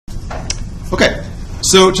Okay,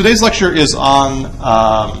 so today's lecture is on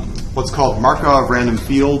what's called Markov Random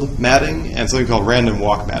Field matting and something called random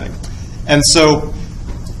walk matting. And so,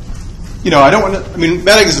 I don't want to,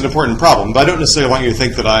 matting is an important problem, but I don't necessarily want you to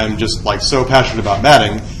think that I'm just like so passionate about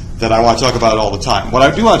matting that I want to talk about it all the time. What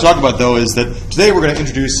I do want to talk about, though, is that today we're going to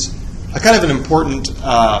introduce a kind of an important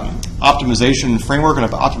optimization framework and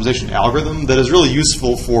an optimization algorithm that is really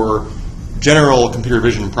useful for general computer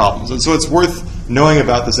vision problems. And so it's worth knowing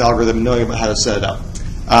about this algorithm and knowing about how to set it up.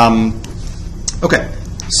 Okay,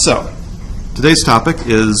 so today's topic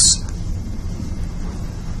is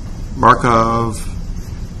Markov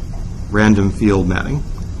Random Field matting.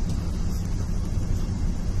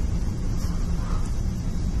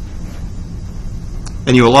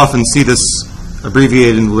 And you will often see this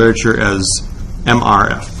abbreviated in the literature as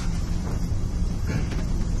MRF.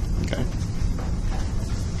 Okay.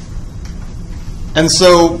 And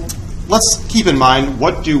so let's keep in mind,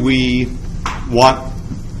 what do we want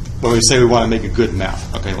when we say we want to make a good map?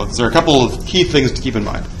 Okay, well, there are a couple of key things to keep in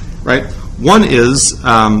mind, right? One is,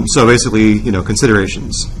 so basically,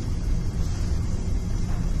 considerations.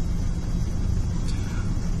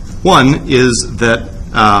 One is that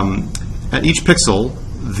at each pixel,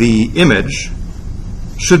 the image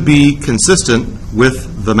should be consistent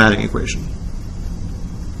with the matting equation.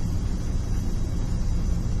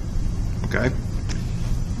 Okay?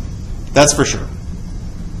 That's for sure.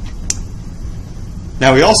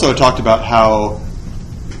 Now, we also talked about how,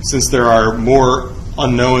 since there are more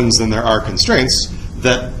unknowns than there are constraints,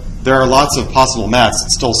 that there are lots of possible mats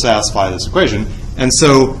that still satisfy this equation. And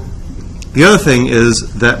so the other thing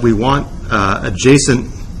is that we want adjacent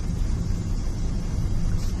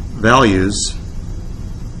values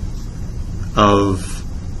of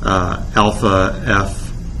alpha,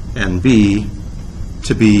 F, and B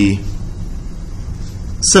to be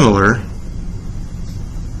similar,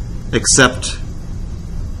 except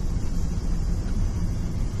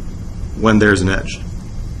when there's an edge.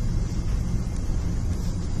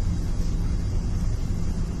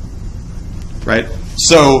 Right?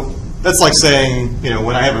 So that's like saying,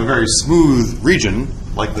 when I have a very smooth region,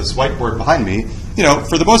 like this whiteboard behind me,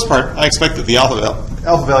 for the most part, I expect that the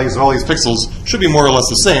alpha values of all these pixels should be more or less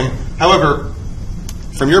the same. However,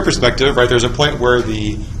 from your perspective, right, there's a point where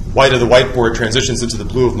the white of the whiteboard transitions into the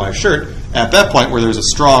blue of my shirt. At that point where there's a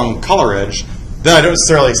strong color edge, then I don't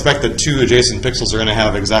necessarily expect that two adjacent pixels are going to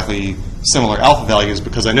have exactly similar alpha values,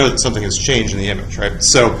 because I know that something has changed in the image, right?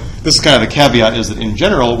 So this is kind of the caveat, is that in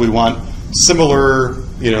general we want similar,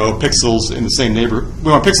 pixels in the same neighborhood.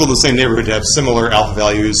 We want pixels in the same neighborhood to have similar alpha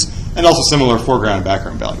values and also similar foreground and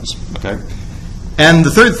background values. Okay. And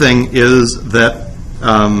the third thing is that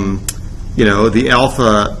the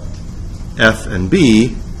alpha, F, and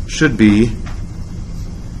B should be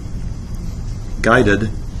guided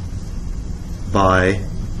by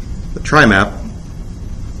the trimap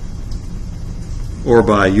or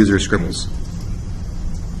by user scribbles.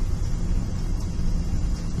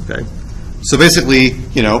 Okay. So basically,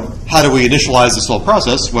 how do we initialize this whole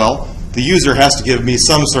process? Well, the user has to give me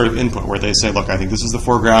some sort of input where they say, look, I think this is the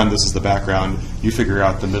foreground, this is the background. You figure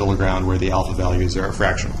out the middle ground where the alpha values are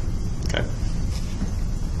fractional. Okay.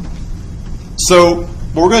 So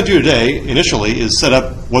what we're going to do today, initially, is set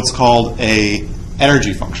up what's called a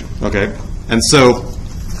energy function. Okay. And so,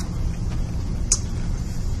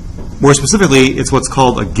 more specifically, it's what's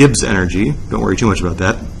called a Gibbs energy. Don't worry too much about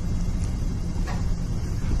that.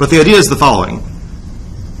 But the idea is the following.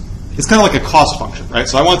 It's kind of like a cost function, right?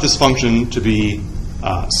 So I want this function to be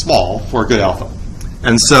small for a good alpha.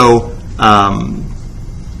 And so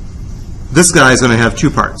this guy is going to have two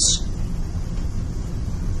parts.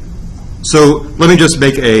 So let me just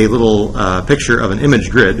make a little picture of an image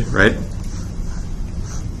grid, right?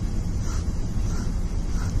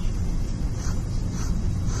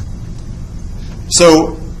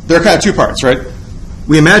 So there are kind of two parts, right?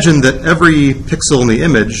 We imagine that every pixel in the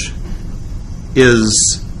image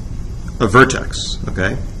is a vertex,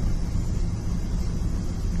 okay?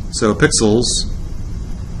 So pixels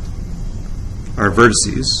are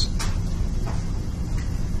vertices,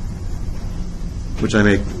 which I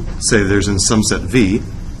may say there's in some set V.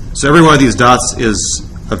 So every one of these dots is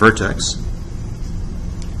a vertex.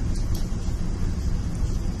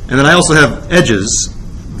 And then I also have edges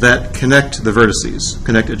that connect the vertices,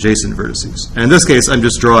 connect adjacent vertices. And in this case, I'm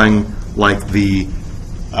just drawing like the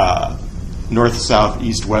north, south,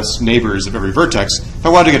 east, west neighbors of every vertex. If I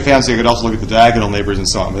wanted to get fancy, I could also look at the diagonal neighbors and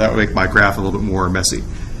so on, but that would make my graph a little bit more messy.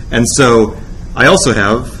 And so I also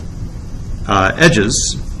have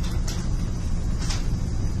edges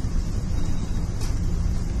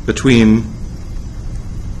between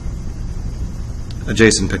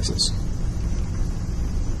adjacent pixels.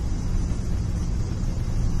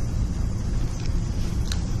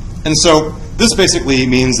 And so this basically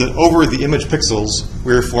means that over the image pixels,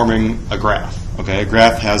 we're forming a graph. Okay, a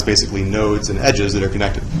graph has basically nodes and edges that are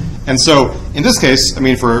connected. And so in this case, I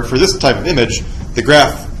mean, for this type of image, the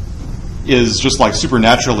graph is just like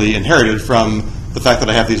supernaturally inherited from the fact that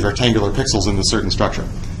I have these rectangular pixels in this certain structure.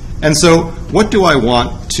 And so what do I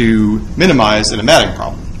want to minimize in a matting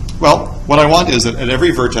problem? Well, what I want is that at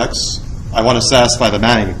every vertex, I want to satisfy the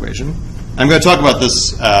matting equation. I'm going to talk about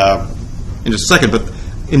this in just a second, but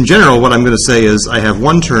in general, what I'm going to say is I have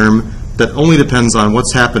one term that only depends on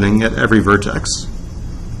what's happening at every vertex,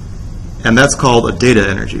 and that's called a data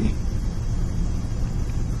energy.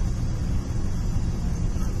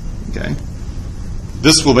 Okay.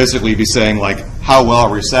 This will basically be saying, like, how well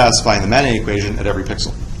are we satisfying the matting equation at every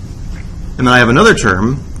pixel? And then I have another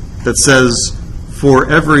term that says for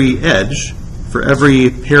every edge, for every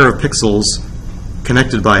pair of pixels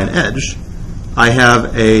connected by an edge, I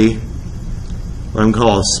have a, what I'm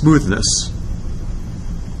calling a smoothness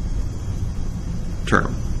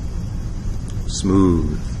term.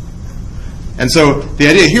 Smooth. And so the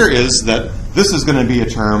idea here is that this is going to be a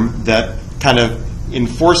term that kind of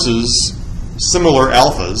enforces similar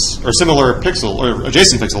alphas, or similar pixel, or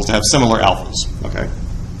adjacent pixels to have similar alphas. Okay.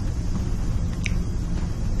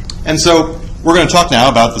 And so we're going to talk now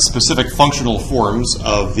about the specific functional forms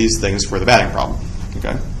of these things for the matting problem.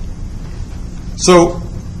 Okay. So,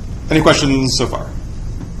 any questions so far?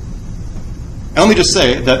 And let me just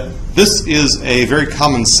say that this is a very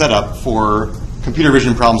common setup for computer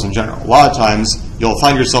vision problems in general. A lot of times, you'll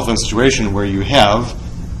find yourself in a situation where you have,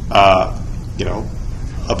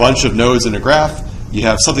 a bunch of nodes in a graph. You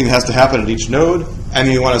have something that has to happen at each node, and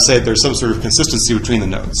you want to say there's some sort of consistency between the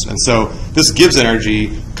nodes. And so this Gibbs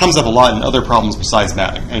energy comes up a lot in other problems besides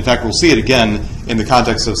matting. And in fact, we'll see it again in the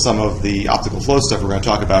context of some of the optical flow stuff we're going to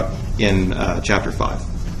talk about in Chapter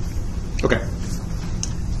 5. Okay.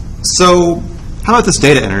 So how about this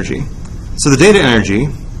data energy? So the data energy,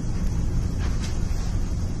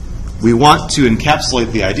 we want to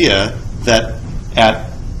encapsulate the idea that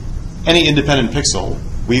at any independent pixel,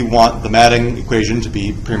 we want the matting equation to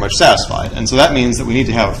be pretty much satisfied. And so that means that we need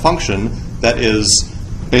to have a function that is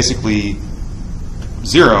basically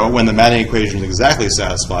 0 when the matting equation is exactly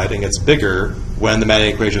satisfied and gets bigger when the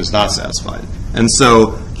matting equation is not satisfied. And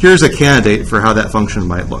so here's a candidate for how that function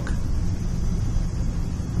might look.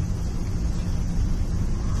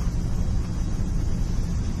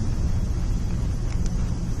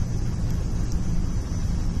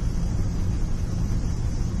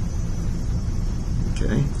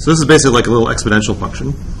 So this is basically like a little exponential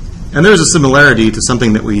function, and there's a similarity to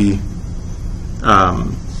something that we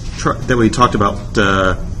talked about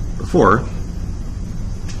before.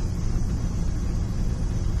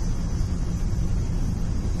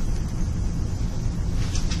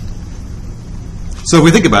 So if we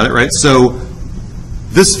think about it, right? So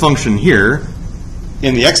this function here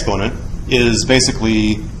in the exponent is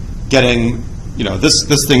basically getting,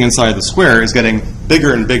 this thing inside the square is getting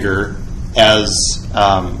bigger and bigger as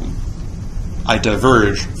I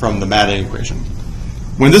diverge from the matting equation.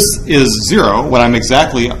 When this is 0, when I'm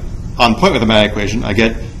exactly on point with the matting equation, I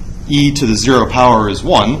get e to the 0 power is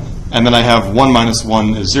 1, and then I have 1 minus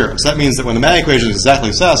 1 is 0. So that means that when the matting equation is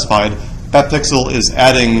exactly satisfied, that pixel is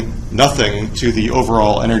adding nothing to the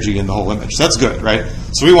overall energy in the whole image. So that's good, right?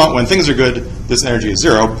 So we want, when things are good, this energy is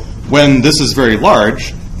 0. When this is very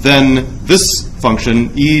large, then this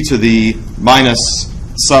function, e to the minus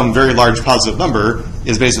some very large positive number,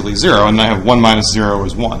 is basically 0, and I have 1 minus 0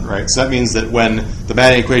 is 1, right? So that means that when the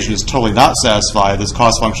matting equation is totally not satisfied, this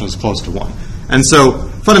cost function is close to 1. And so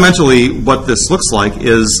fundamentally what this looks like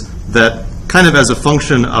is that kind of as a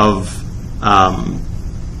function of,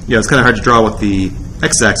 it's kind of hard to draw with the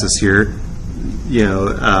x-axis here,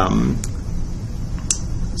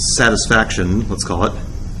 satisfaction, let's call it,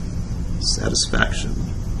 satisfaction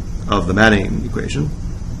of the matting equation.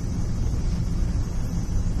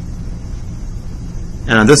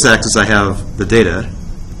 And on this axis I have the data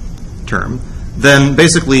term. Then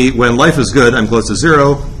basically when life is good, I'm close to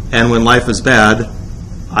 0, and when life is bad,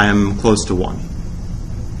 I am close to 1.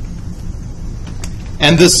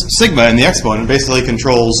 And this sigma in the exponent basically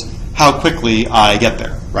controls how quickly I get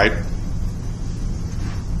there, right?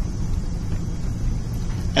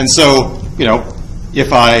 And so,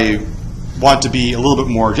 if I want to be a little bit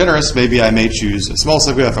more generous, maybe I may choose a small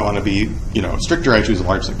sigma. If I want to be, stricter, I choose a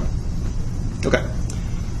large sigma. Okay.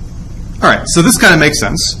 All right, so this kind of makes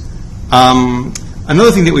sense.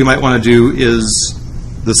 Another thing that we might want to do is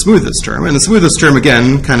the smoothness term. And the smoothness term,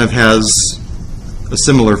 again, kind of has a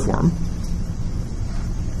similar form.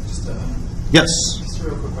 Just a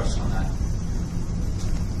real quick question on that.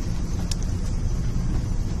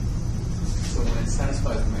 it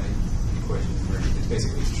satisfies the Manning equation where it's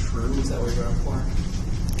basically true. Is that what you're going for?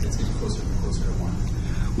 It's getting closer and closer to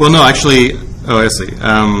 1. Well, no, actually, oh, I see.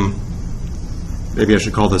 Maybe I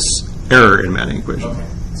should call this error in Manning equation. Okay,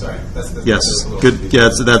 sorry. Yes, good. Yeah,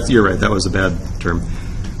 that's you're right. That was a bad term.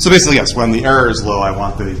 So basically, yes, when the error is low, I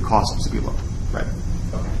want the cost to be low. Right.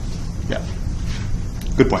 Okay. Yeah.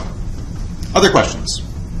 Good point. Other questions?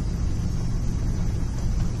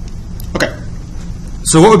 Okay.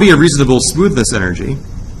 So what would be a reasonable smoothness energy?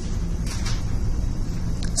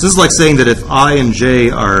 So this is like saying that if I and j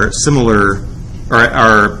are similar, or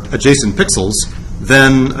are adjacent pixels,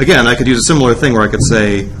 then again I could use a similar thing where I could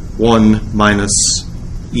say 1 minus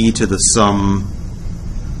e to the sum,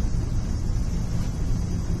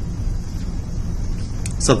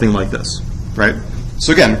 something like this, right?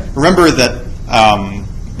 So again, remember that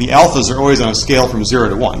the alphas are always on a scale from 0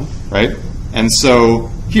 to 1, right? And so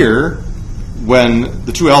here, when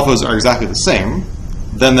the two alphas are exactly the same,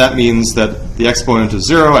 then that means that the exponent is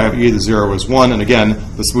 0, I have e to the 0 is 1, and again,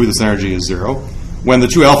 the smoothness energy is 0. When the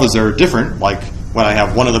two alphas are different, like when I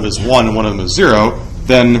have one of them is 1 and one of them is 0,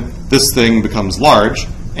 then this thing becomes large,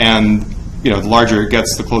 and the larger it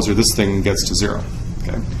gets, the closer this thing gets to 0.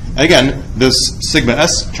 Okay? And again, this sigma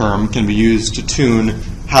s term can be used to tune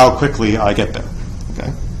how quickly I get there.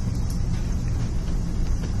 Okay?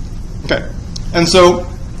 Okay. And so,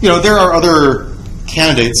 there are other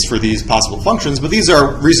candidates for these possible functions, but these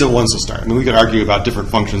are reasonable ones to start. I mean, we could argue about different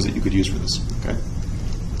functions that you could use for this. Okay?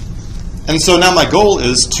 And so now my goal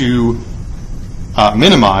is to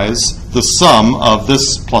minimize the sum of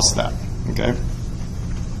this plus that. Okay?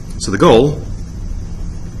 So the goal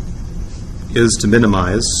is to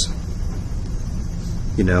minimize,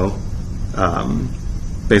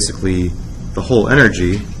 basically the whole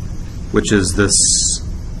energy, which is this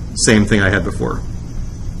same thing I had before.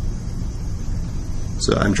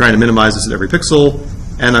 So I'm trying to minimize this at every pixel,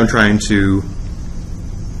 and I'm trying to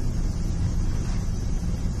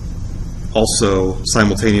also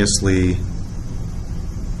simultaneously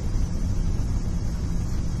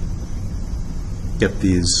get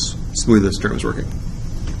these smoothness terms working.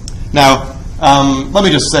 Now, let me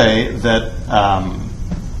just say that,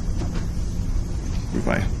 move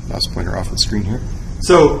my mouse pointer off the screen here.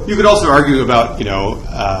 So you could also argue about,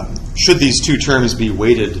 should these two terms be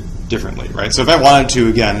weighted differently, right? So if I wanted to,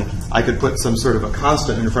 again, I could put some sort of a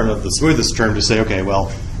constant in front of the smoothness term to say, okay,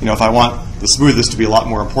 well, if I want the smoothness to be a lot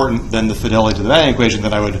more important than the fidelity to the Manning equation,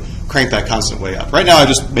 then I would crank that constant way up. Right now, I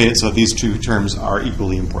just made it so that these two terms are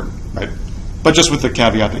equally important, right? But just with the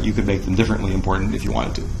caveat that you could make them differently important if you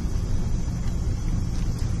wanted to.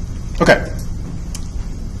 Okay.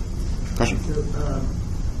 Question? So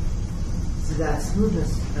that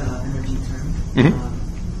smoothness energy term,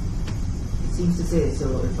 it seems to say,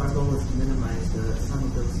 so if our goal is to minimize the sum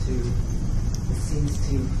of those two, it seems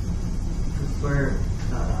to prefer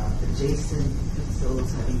adjacent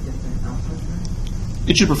pixels having different alphas, right?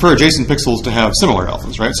 It should prefer adjacent pixels to have similar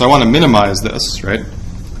alphas, right? So I want to minimize this, right?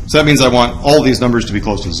 So that means I want all these numbers to be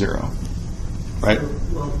close to 0, right? So,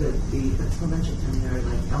 well, the exponential term there,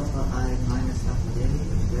 like alpha I minus alpha j,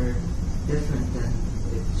 if they're different, then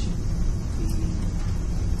it should be...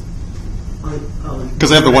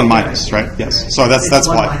 Because I have the 1 minus, right? Yes. Right. So that's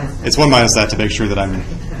why. It's 1 minus that to make sure that I'm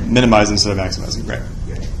minimizing instead of maximizing, right?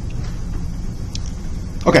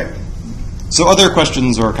 Okay. So other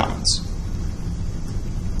questions or comments?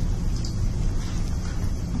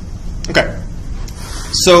 Okay.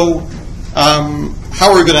 So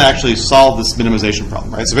how are we going to actually solve this minimization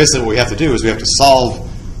problem, right? So basically what we have to do is we have to solve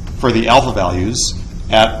for the alpha values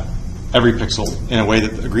at every pixel in a way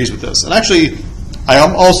that agrees with this. And actually, I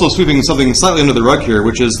am also sweeping something slightly under the rug here,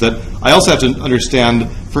 which is that I also have to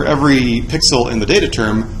understand for every pixel in the data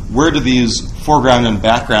term, where do these foreground and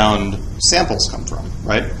background samples come from,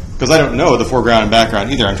 right? Because I don't know the foreground and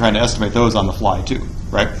background either. I'm trying to estimate those on the fly too,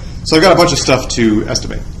 right? So I've got a bunch of stuff to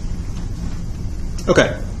estimate.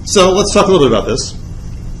 Okay, so let's talk a little bit about this.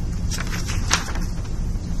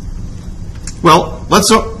 Well,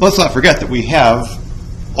 let's not forget that we have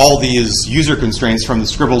all these user constraints from the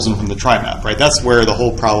scribbles and from the trimap, right? That's where the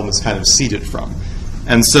whole problem is kind of seeded from.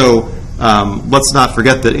 And so let's not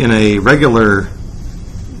forget that in a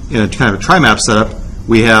kind of a trimap setup,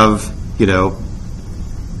 we have,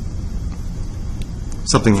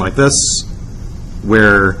 something like this,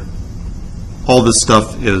 where all this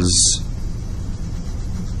stuff is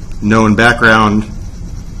known background.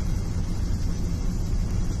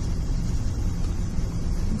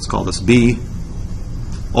 Let's call this B.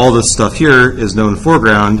 All this stuff here is known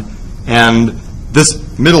foreground, and this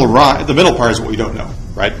the middle part is what we don't know,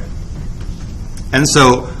 right? And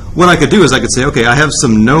so what I could do is I could say, okay, I have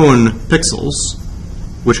some known pixels,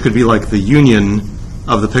 which could be like the union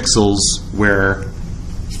of the pixels where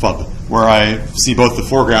I see both the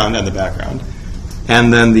foreground and the background.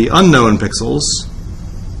 And then the unknown pixels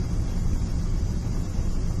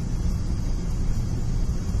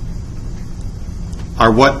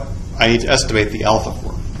are what I need to estimate the alpha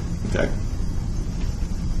for. Okay.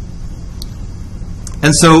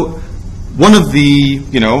 And so one of the,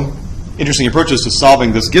 interesting approaches to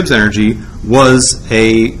solving this Gibbs energy was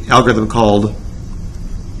a algorithm called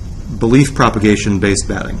belief propagation based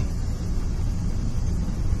batting.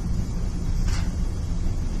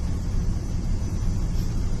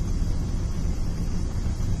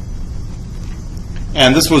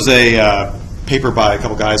 And this was a paper by a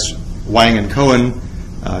couple guys, Wang and Cohen.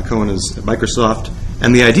 Cohen is at Microsoft.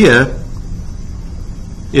 And the idea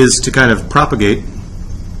is to kind of propagate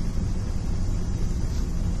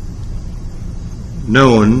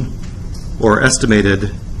known or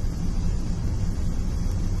estimated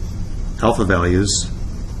alpha values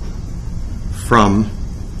from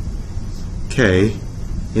K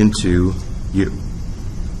into U.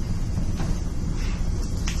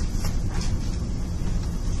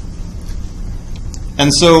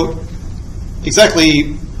 And so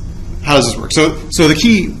exactly how does this work? So the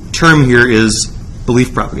key term here is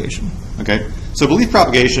belief propagation. Okay? So belief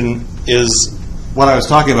propagation is what I was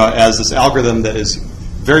talking about as this algorithm that is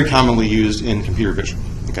very commonly used in computer vision.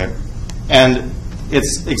 Okay? And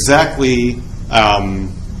it's exactly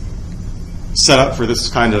set up for this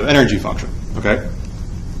kind of energy function. Okay?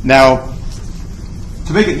 Now,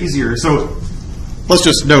 to make it easier, so let's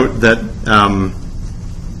just note that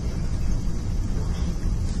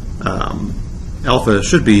alpha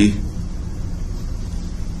should be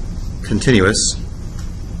continuous,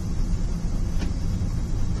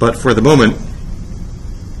 but for the moment,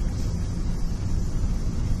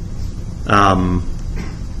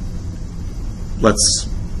 let's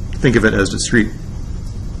think of it as discrete.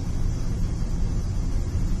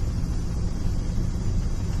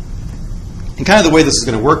 And kind of the way this is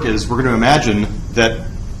going to work is we're going to imagine that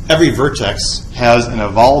every vertex has an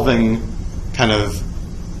evolving kind of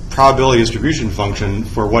probability distribution function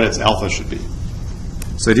for what its alpha should be.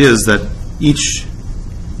 So it is that each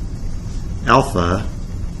alpha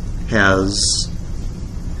has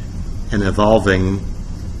an evolving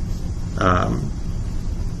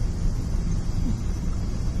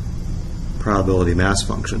probability mass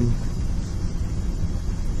function.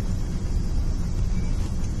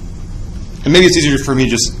 And maybe it's easier for me to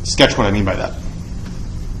just sketch what I mean by that.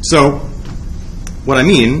 So what I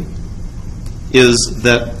mean is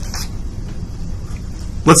that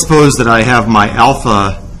let's suppose that I have my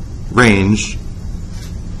alpha range.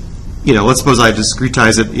 Let's suppose I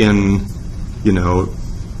discretize it in,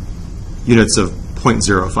 units of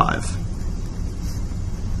 0.05.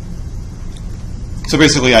 So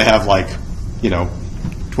basically I have like,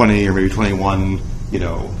 20 or maybe 21,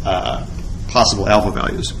 possible alpha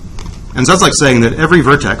values. And so that's like saying that every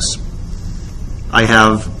vertex I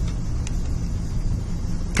have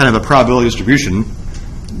kind of a probability distribution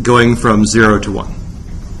going from 0 to 1.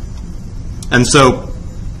 And so,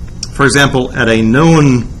 for example, at a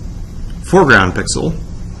known foreground pixel,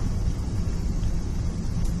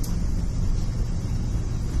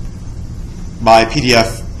 my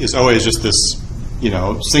PDF is always just this,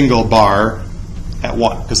 single bar at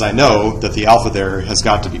 1, because I know that the alpha there has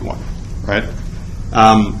got to be 1, right?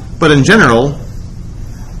 But in general,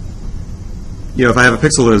 if I have a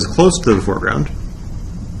pixel that is close to the foreground,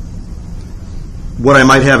 what I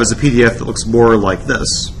might have is a PDF that looks more like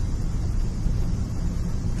this,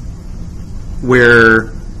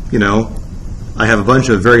 where, I have a bunch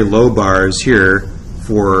of very low bars here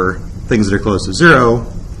for things that are close to 0,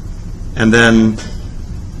 and then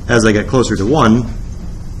as I get closer to 1,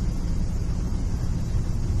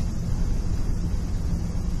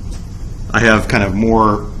 I have kind of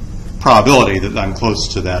more probability that I'm close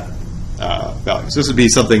to that value. So this would be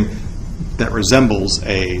something that resembles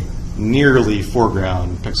a nearly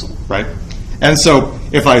foreground pixel, right? And so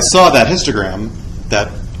if I saw that histogram,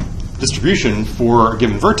 that distribution for a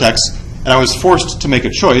given vertex, and I was forced to make a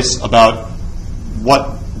choice about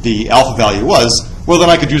what the alpha value was, well, then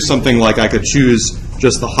I could do something like I could choose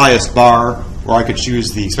just the highest bar, or I could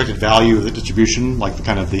choose the expected value of the distribution, like the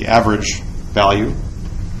kind of the average value.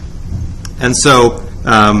 And so,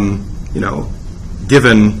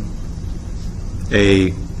 given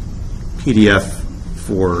a PDF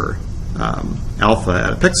for alpha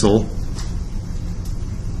at a pixel,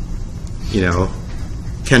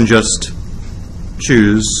 can just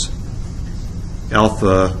choose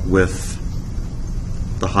alpha with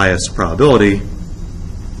the highest probability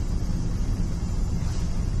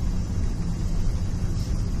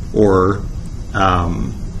or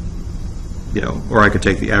or I could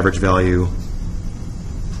take the average value,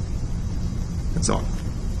 and so on.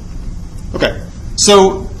 Okay,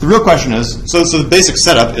 so the real question is, so the basic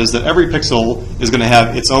setup is that every pixel is going to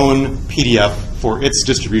have its own PDF for its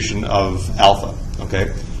distribution of alpha,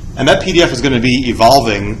 okay? And that PDF is going to be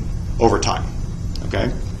evolving over time,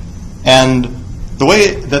 okay? And the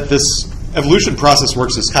way that this evolution process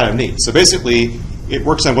works is kind of neat. So basically, it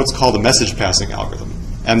works on what's called a message passing algorithm.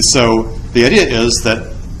 And so the idea is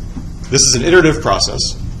that this is an iterative process.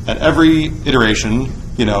 At every iteration,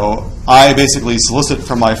 I basically solicit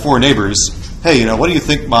from my 4 neighbors, hey, what do you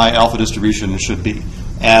think my alpha distribution should be?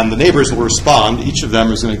 And the neighbors will respond. Each of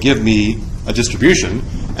them is going to give me a distribution.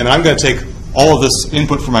 And I'm going to take all of this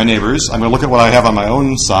input from my neighbors. I'm going to look at what I have on my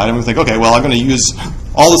own side. I'm going to think, okay, well, I'm going to use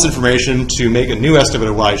all this information to make a new estimate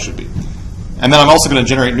of what I should be. And then I'm also going to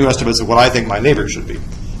generate new estimates of what I think my neighbors should be.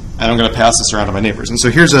 And I'm going to pass this around to my neighbors. And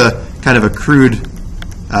so here's a kind of a crude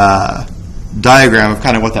diagram of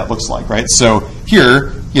kind of what that looks like, right? So here,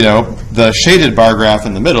 the shaded bar graph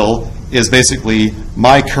in the middle is basically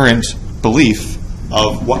my current belief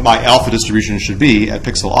of what my alpha distribution should be at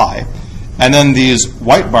pixel I. And then these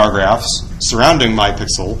white bar graphs surrounding my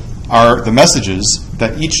pixel are the messages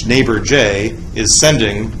that each neighbor j is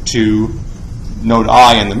sending to node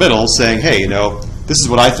I in the middle saying, hey, this is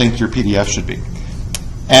what I think your PDF should be.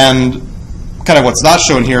 And kind of what's not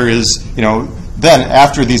shown here is, then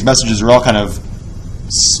after these messages are all kind of,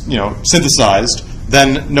 synthesized,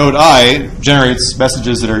 then node I generates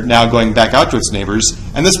messages that are now going back out to its neighbors.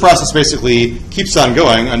 And this process basically keeps on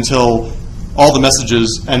going until all the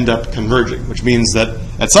messages end up converging, which means that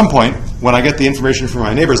at some point, when I get the information from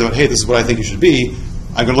my neighbors about, hey, this is what I think you should be,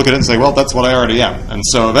 I'm going to look at it and say, well, that's what I already am. And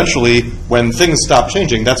so eventually, when things stop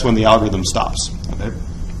changing, that's when the algorithm stops. Okay?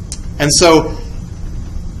 And so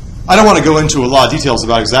I don't want to go into a lot of details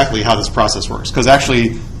about exactly how this process works, because actually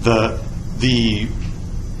the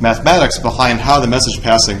mathematics behind how the message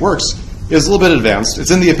passing works is a little bit advanced.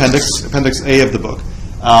 It's in the appendix A of the book.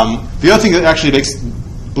 The other thing that actually makes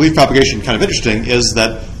belief propagation kind of interesting is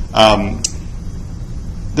that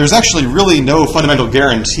there's actually really no fundamental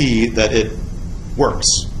guarantee that it works,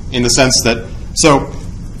 in the sense that, so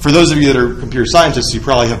for those of you that are computer scientists, you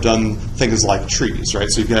probably have done things like trees, right?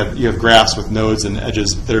 So you have graphs with nodes and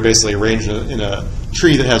edges that are basically arranged in a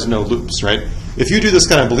tree that has no loops, right? If you do this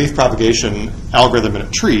kind of belief propagation algorithm in a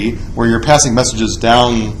tree, where you're passing messages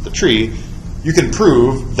down the tree, you can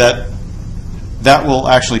prove that that will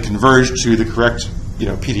actually converge to the correct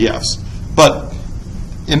PDFs. But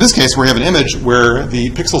in this case, where we have an image where the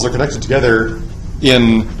pixels are connected together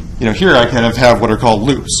in, here I kind of have what are called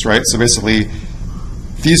loops, right? So basically,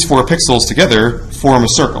 these 4 pixels together form a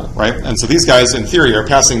circle, right? And so these guys, in theory, are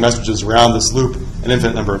passing messages around this loop an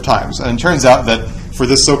infinite number of times. And it turns out that for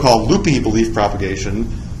this so-called loopy belief propagation,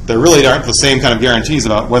 there really aren't the same kind of guarantees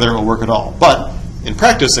about whether it will work at all. But in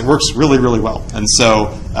practice, it works really, really well. And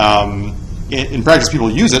so in practice,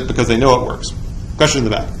 people use it because they know it works. Question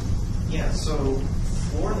in the back. Yeah, so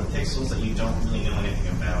for the pixels that you don't really know anything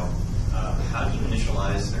about, how do you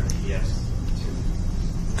initialize their PDFs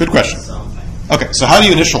to Good question. something? Okay, so how do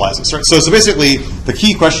you initialize this? Right? So basically, the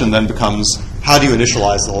key question then becomes, how do you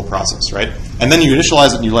initialize the whole process, right? And then you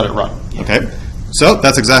initialize it and you let it run, okay? So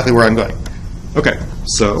that's exactly where I'm going. Okay,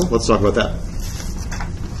 so let's talk about that.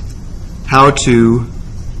 How to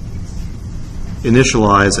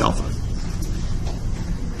initialize alpha.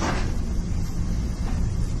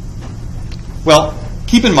 Well,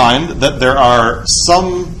 keep in mind that there are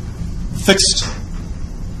some fixed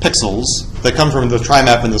pixels that come from the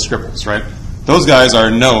trimap and the scribbles, right? Those guys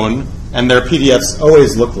are known, and their PDFs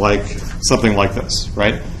always look like something like this,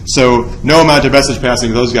 right? So no amount of message passing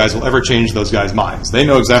to those guys will ever change those guys' minds. They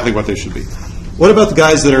know exactly what they should be. What about the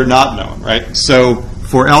guys that are not known, right? So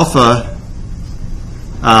for alpha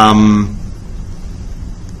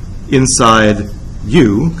inside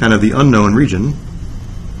U, kind of the unknown region,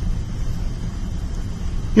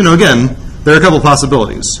 again, there are a couple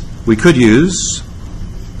possibilities. We could use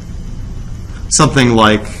something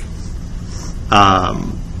like,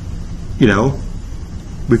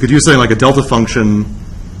 we could use something like a delta function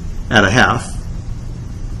at a half,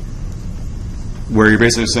 where you're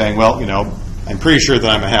basically saying, well, I'm pretty sure that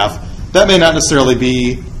I'm a half. That may not necessarily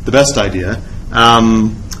be the best idea.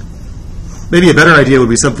 Maybe a better idea would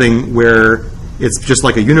be something where it's just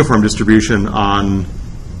like a uniform distribution on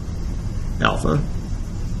alpha.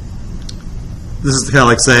 This is kind of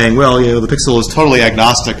like saying, well, the pixel is totally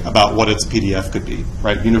agnostic about what its PDF could be,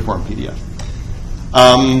 right? Uniform PDF.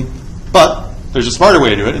 But there's a smarter way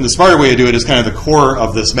to do it, and the smarter way to do it is kind of the core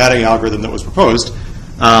of this matting algorithm that was proposed,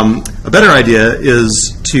 A better idea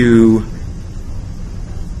is to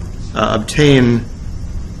obtain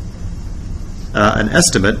an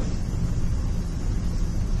estimate,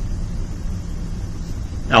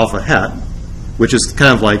 alpha hat, which is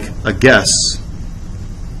kind of like a guess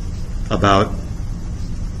about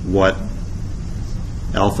what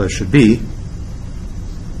alpha should be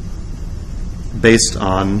based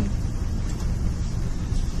on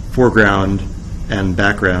foreground and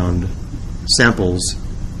background samples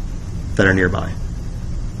that are nearby.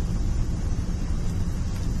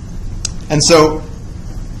 And so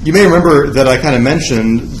you may remember that I kind of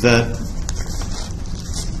mentioned that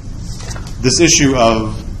this issue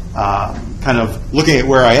of kind of looking at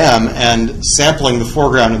where I am and sampling the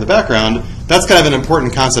foreground and the background, that's kind of an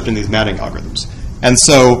important concept in these matting algorithms. And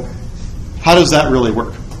so how does that really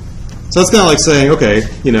work? So it's kind of like saying, okay,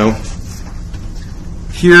 you know,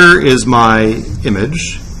 here is my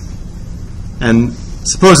image, and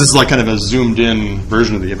suppose this is like kind of a zoomed in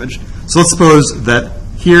version of the image. So let's suppose that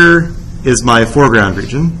here is my foreground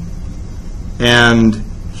region, and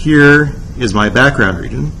here is my background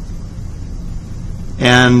region,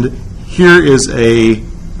 and here is a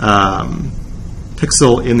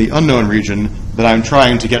pixel in the unknown region that I'm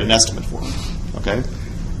trying to get an estimate for. Okay?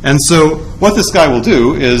 And so what this guy will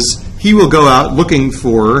do is he will go out looking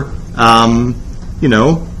for, you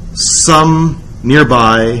know, some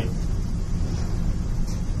nearby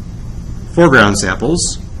foreground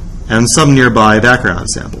samples and some nearby background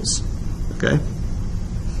samples. Okay?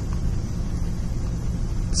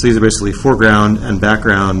 So these are basically foreground and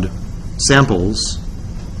background samples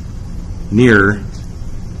near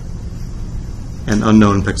an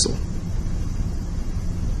unknown pixel.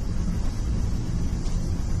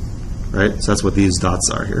 Right? So that's what these dots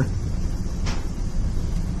are here.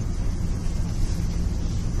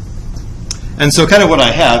 And so kind of what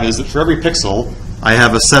I have is that for every pixel, I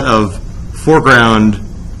have a set of foreground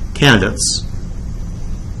candidates.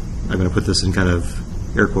 I'm going to put this in kind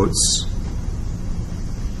of air quotes.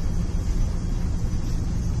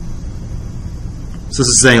 So this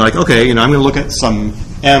is saying like, okay, you know, I'm going to look at some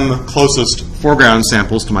M closest foreground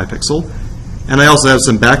samples to my pixel, and I also have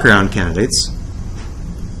some background candidates.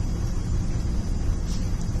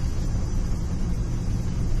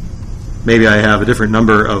 Maybe I have a different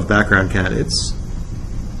number of background candidates.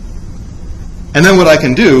 And then what I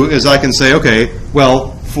can do is I can say, okay,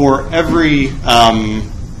 well, for every,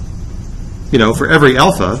 you know, for every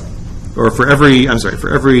alpha, or for every, I'm sorry,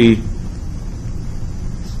 for every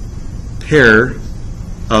pair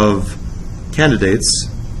of candidates,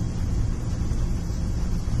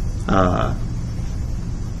 I'm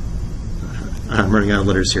running out of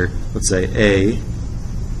letters here. Let's say A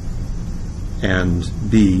and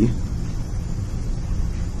B.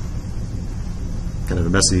 Kind of a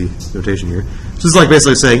messy notation here. So this is like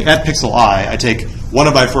basically saying at pixel I, I take one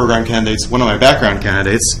of my foreground candidates, one of my background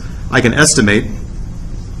candidates. I can estimate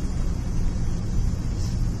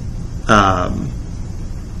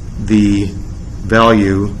the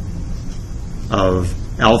value of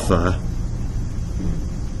alpha.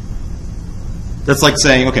 That's like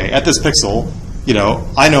saying, okay, at this pixel, you know,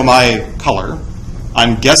 I know my color.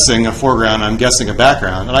 I'm guessing a foreground, I'm guessing a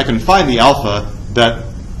background, and I can find the alpha that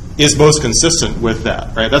is most consistent with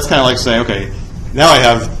that, right? That's kind of like saying, okay, now I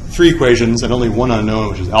have three equations and only one unknown,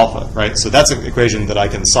 which is alpha, right? So that's an equation that I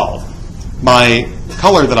can solve. My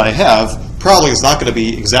color that I have probably is not going to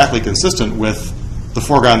be exactly consistent with the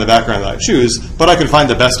foreground and the background that I choose, but I can find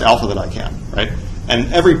the best alpha that I can, right?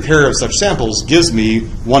 And every pair of such samples gives me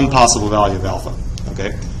one possible value of alpha,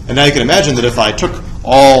 okay? And now you can imagine that if I took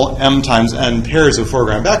all m times n pairs of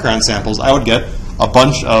foreground and background samples, I would get a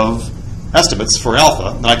bunch of estimates for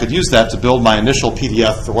alpha, and I could use that to build my initial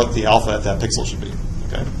PDF for what the alpha at that pixel should be.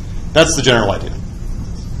 Okay, that's the general idea.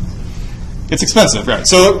 It's expensive, right?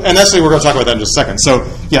 So, and actually, we're going to talk about that in just a second. So,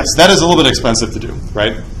 yes, that is a little bit expensive to do,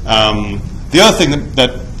 right? The other thing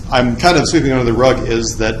that I'm kind of sweeping under the rug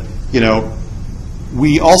is that, you know,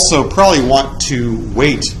 we also probably want to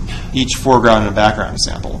weight each foreground and background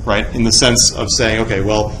sample, right? In the sense of saying, okay,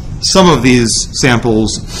 well, some of these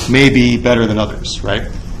samples may be better than others, right?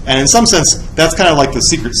 And in some sense, that's kind of like the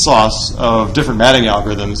secret sauce of different matting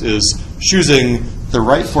algorithms, is choosing the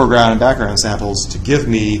right foreground and background samples to give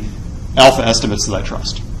me alpha estimates that I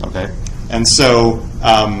trust. Okay, and so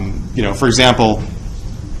you know, for example,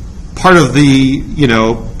 part of the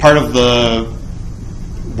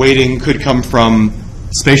weighting could come from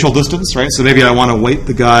spatial distance, right? So maybe I want to weight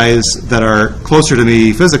the guys that are closer to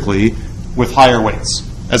me physically with higher weights,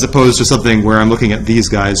 as opposed to something where I'm looking at these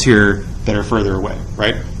guys here that are further away,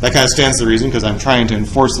 right? That kind of stands to reason because I'm trying to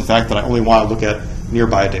enforce the fact that I only want to look at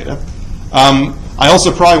nearby data. I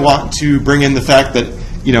also probably want to bring in the fact that,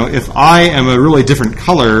 you know, if I am a really different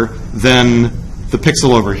color than the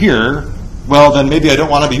pixel over here, well, then maybe I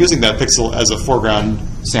don't want to be using that pixel as a foreground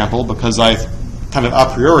sample because I kind of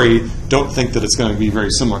a priori don't think that it's going to be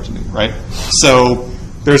very similar to me, right? So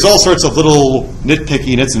there's all sorts of little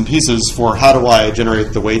nitpicky nits and pieces for how do I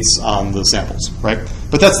generate the weights on the samples, right?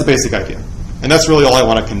 But that's the basic idea. And that's really all I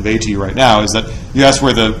want to convey to you right now is that you asked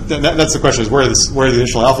where that's the question, is where the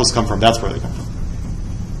initial alphas come from. That's where they come from.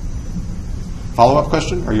 Follow-up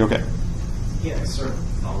question? Are you okay? Yeah, sort of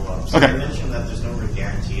follow-up. So Okay. you mentioned that there's no real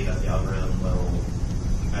guarantee that the algorithm will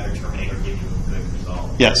either terminate or give you a good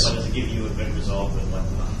result. Yes. But does it give you a good result with like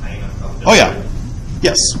a high enough probability? Oh, yeah.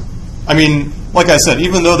 Yes. I mean, like I said,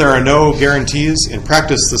 even though there are no guarantees, in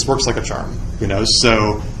practice this works like a charm, you know.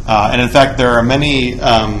 So, and in fact, there are many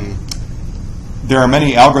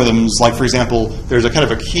algorithms, like, for example, there's a kind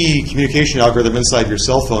of a key communication algorithm inside your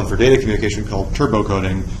cell phone for data communication called turbo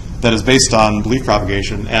coding that is based on belief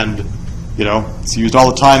propagation, and, you know, it's used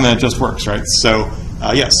all the time and it just works, right? So,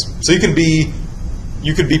 yes. So you could be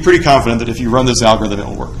pretty confident that if you run this algorithm, it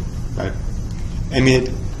will work, right? I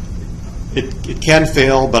mean, it can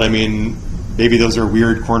fail, but I mean, maybe those are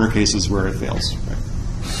weird corner cases where it fails, right?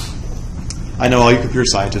 I know all you computer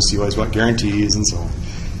scientists, you always want guarantees and so on.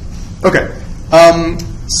 Okay.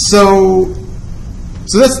 So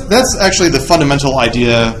that's actually the fundamental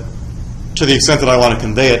idea, to the extent that I want to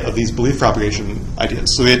convey it, of these belief propagation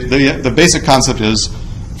ideas. So the basic concept is,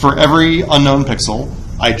 for every unknown pixel,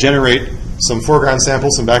 I generate some foreground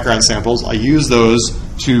samples, some background samples. I use those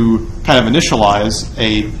to kind of initialize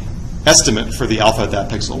a estimate for the alpha at that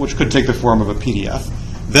pixel, which could take the form of a PDF.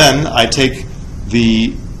 Then I take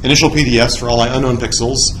the initial PDFs for all my unknown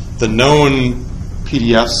pixels, the known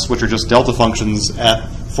PDFs, which are just delta functions at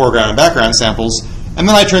foreground and background samples, and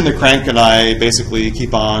then I turn the crank and I basically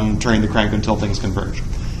keep on turning the crank until things converge.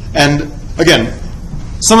 And again,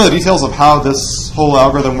 some of the details of how this whole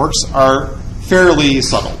algorithm works are fairly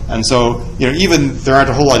subtle. And so, you know, even there aren't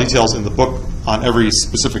a whole lot of details in the book on every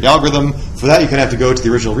specific algorithm. For that, you kind of have to go to the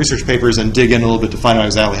original research papers and dig in a little bit to find out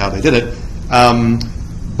exactly how they did it.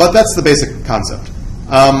 But that's the basic concept.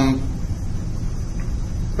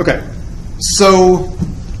 Okay. So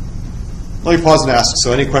let me pause and ask,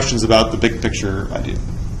 so any questions about the big picture idea?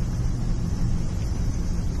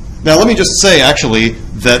 Now let me just say, actually,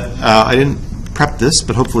 that I didn't prep this,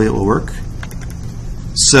 but hopefully it will work.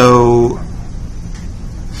 So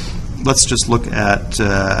let's just look at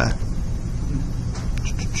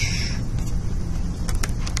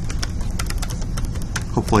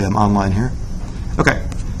hopefully I'm online here. Okay.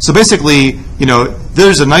 So basically, you know,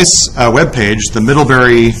 there's a nice web page, the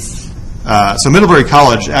Middlebury. So Middlebury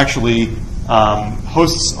College actually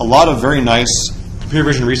hosts a lot of very nice computer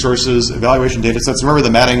vision resources, evaluation data sets. Remember the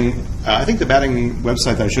Matting, I think the Matting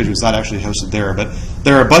website that I showed you is not actually hosted there, but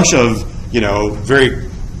there are a bunch of, you know, very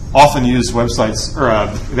often used websites or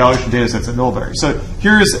evaluation data sets at Middlebury. So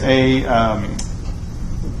here's a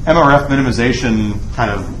MRF minimization kind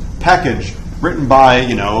of package written by,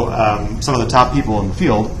 you know, some of the top people in the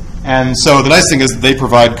field. And so the nice thing is that they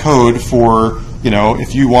provide code for, you know,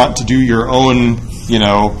 if you want to do your own, you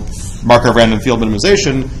know, Markov Random Field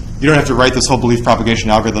minimization, you don't have to write this whole belief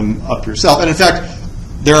propagation algorithm up yourself. And in fact,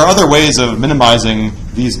 there are other ways of minimizing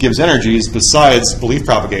these Gibbs energies besides belief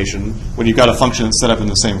propagation when you've got a function that's set up in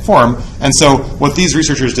the same form. And so what these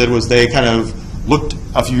researchers did was they kind of looked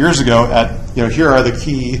a few years ago at, you know, here are the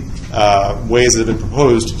key ways that have been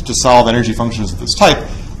proposed to solve energy functions of this type.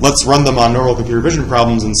 Let's run them on normal computer vision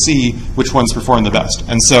problems and see which ones perform the best.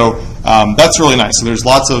 And so that's really nice. So there's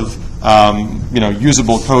lots of you know,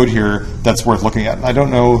 usable code here that's worth looking at. I don't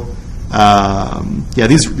know. Yeah,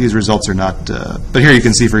 these results are not. But here you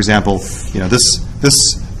can see, for example, you know, this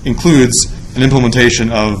includes an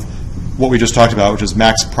implementation of what we just talked about, which is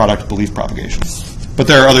max product belief propagation. But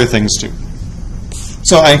there are other things too.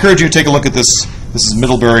 So I encourage you to take a look at this. This is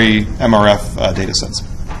Middlebury MRF data sets.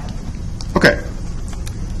 Okay.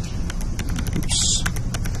 Oops.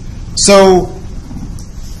 So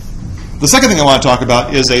the second thing I want to talk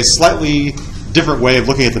about is a slightly different way of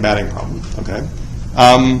looking at the matting problem. Okay.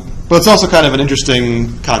 But it's also kind of an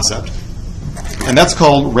interesting concept, and that's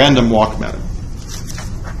called random walk matting.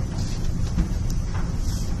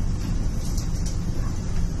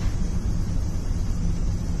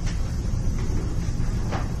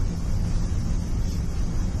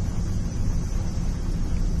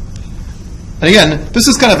 And again, this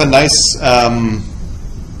is kind of a nice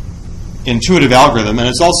intuitive algorithm, and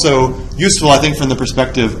it's also useful, I think, from the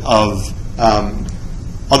perspective of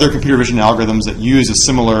other computer vision algorithms that use a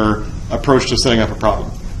similar approach to setting up a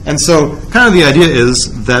problem. And so kind of the idea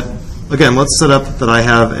is that again, let's set up that I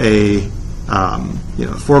have a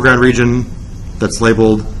foreground region that's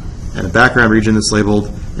labeled and a background region that's labeled,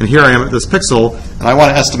 and here I am at this pixel, and I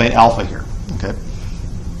want to estimate alpha here. Okay,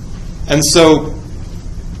 and so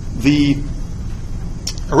the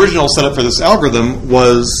original setup for this algorithm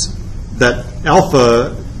was that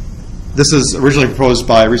alpha. This is originally proposed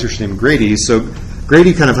by a researcher named Grady. So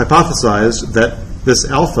Grady kind of hypothesized that this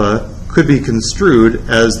alpha could be construed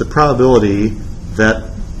as the probability that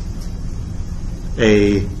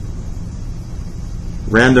a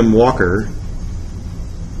random walker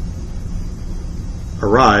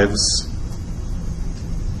arrives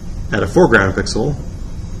at a foreground pixel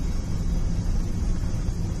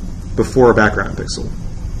before a background pixel.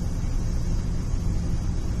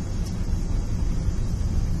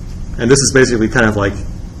 And this is basically kind of like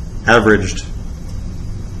averaged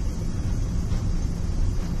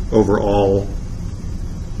over all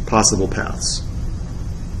possible paths.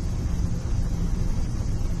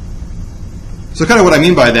 So kind of what I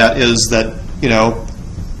mean by that is that, I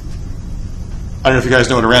don't know if you guys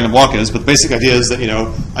know what a random walk is, but the basic idea is that,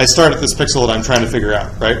 I start at this pixel that I'm trying to figure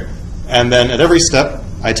out, right? And then at every step,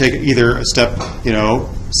 I take either a step,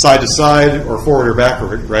 side to side or forward or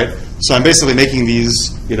backward, right? So I'm basically making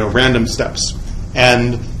these, random steps.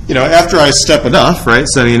 And, after I step enough, right?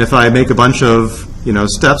 So, if I make a bunch of,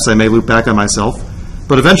 steps, I may loop back on myself.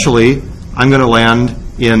 But eventually, I'm going to land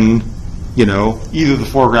in, either the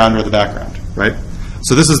foreground or the background, right?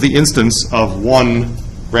 So this is the instance of one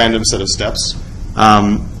random set of steps.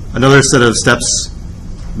 Another set of steps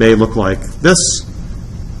may look like this.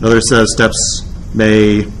 Another set of steps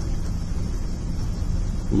may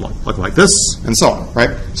look like this, and so on,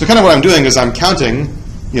 right? So kind of what I'm doing is I'm counting,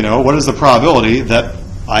 what is the probability that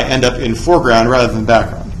I end up in foreground rather than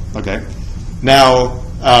background, okay? Now,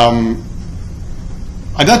 I'm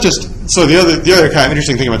not just, so the other kind of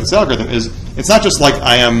interesting thing about this algorithm is it's not just like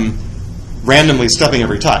I am randomly stepping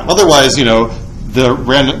every time. Otherwise,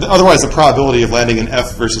 otherwise the probability of landing in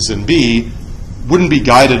F versus in B wouldn't be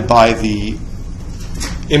guided by the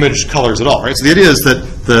image colors at all, right? So the idea is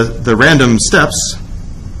that the random steps,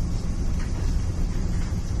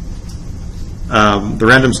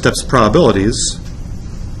 probabilities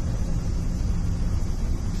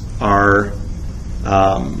are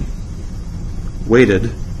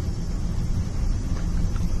weighted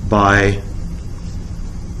by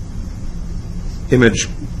image,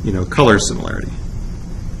 color similarity.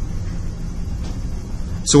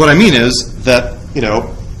 So what I mean is that,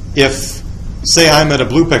 if, say I'm at a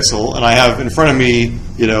blue pixel and I have in front of me,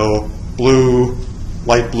 blue,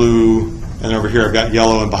 light blue, and over here I've got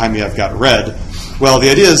yellow, and behind me I've got red. Well, the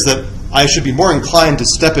idea is that I should be more inclined to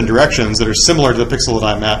step in directions that are similar to the pixel that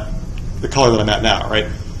I'm at, the color that I'm at now, right?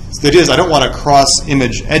 So the idea is I don't want to cross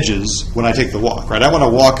image edges when I take the walk, right? I want to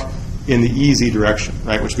walk in the easy direction,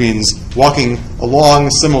 right? Which means walking along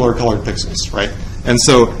similar colored pixels, right? And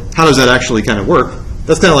so how does that actually kind of work?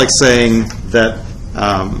 That's kind of like saying that,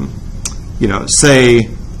 say,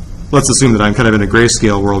 let's assume that I'm kind of in a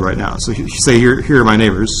grayscale world right now. So say here are my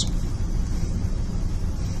neighbors.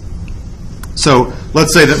 So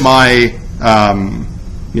let's say that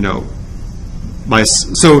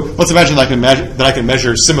so let's imagine that I can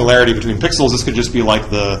measure similarity between pixels. This could just be like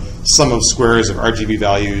the sum of squares of RGB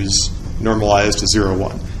values normalized to 0,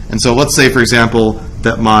 1. And so let's say, for example,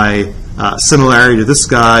 that my similarity to this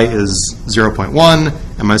guy is 0.1,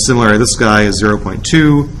 and my similarity to this guy is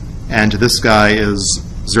 0.2, and to this guy is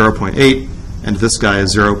 0.8, and to this guy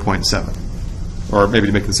is 0.7. Or maybe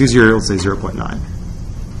to make this easier, let's say 0.9.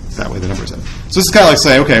 That way the numbers end. So this is kind of like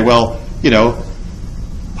saying, okay, well,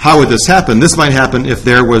 how would this happen? This might happen if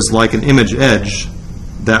there was like an image edge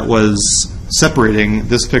that was separating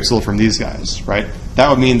this pixel from these guys, right? That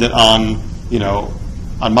would mean that on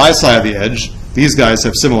my side of the edge, these guys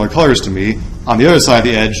have similar colors to me. On the other side of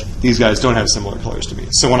the edge, these guys don't have similar colors to me.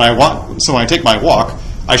 So when I take my walk,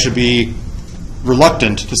 I should be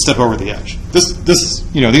reluctant to step over the edge.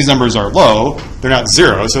 These numbers are low. They're not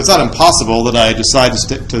 0, so it's not impossible that I decide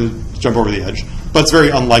to jump over the edge, but it's very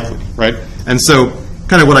unlikely, right? And so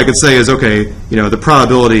kind of what I could say is, okay, the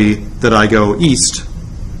probability that I go east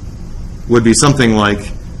would be something like,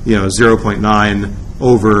 0.9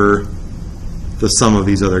 over the sum of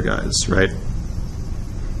these other guys, right?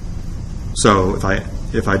 So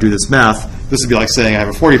if I do this math, this would be like saying I have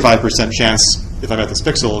a 45% chance if I'm at this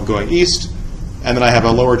pixel of going east, and then I have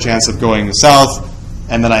a lower chance of going south,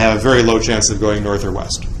 and then I have a very low chance of going north or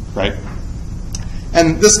west, right?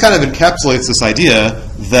 And this kind of encapsulates this idea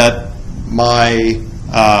that my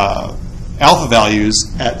alpha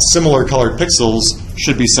values at similar colored pixels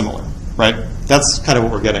should be similar, right? That's kind of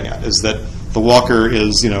what we're getting at, is that the walker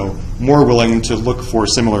is, more willing to look for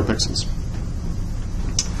similar pixels.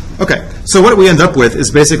 Okay, so what we end up with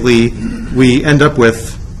is basically we end up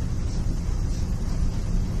with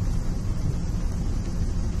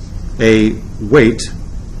a weight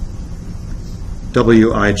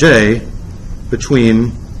Wij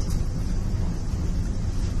between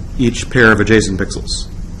each pair of adjacent pixels.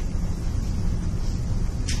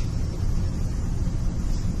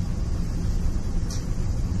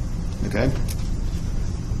 Okay.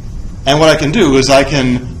 And what I can do is I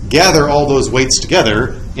can gather all those weights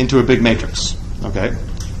together into a big matrix. Okay.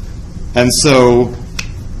 And so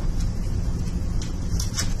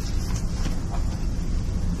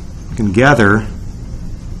I can gather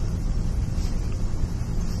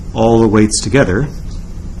all the weights together.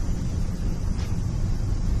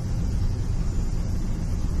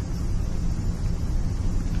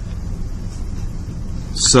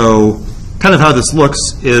 So kind of how this looks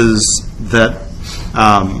is that,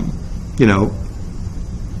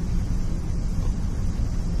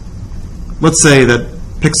 let's say that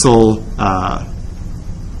pixel, I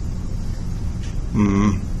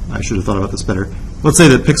should have thought about this better. Let's say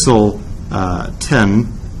that pixel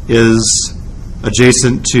 10 is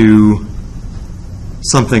adjacent to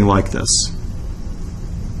something like this,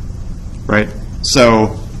 right?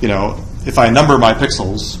 So, if I number my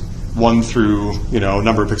pixels, 1 through,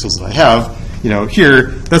 number of pixels that I have, here,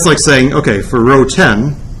 that's like saying, okay, for row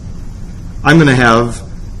 10, I'm going to have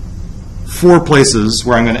 4 places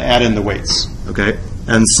where I'm going to add in the weights, okay?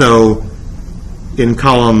 And so in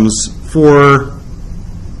columns 4,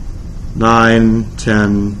 9,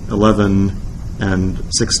 10, 11,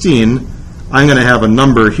 and 16, I'm going to have a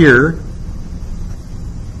number here,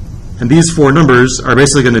 and these 4 numbers are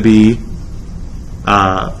basically going to be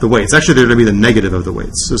the weights. Actually, they're going to be the negative of the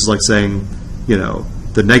weights. This is like saying,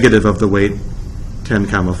 the negative of the weight 10,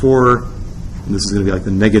 4, and this is going to be like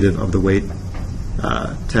the negative of the weight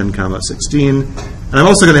 10, 16. And I'm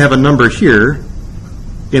also going to have a number here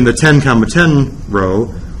in the 10, 10 row,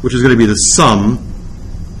 which is going to be the sum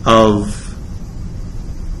of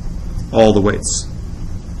all the weights.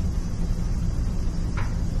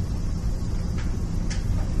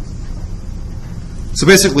 So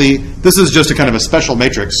basically, this is just a kind of a special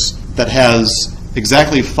matrix that has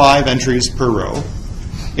exactly 5 entries per row.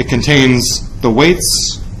 It contains the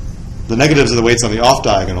weights, the negatives of the weights on the off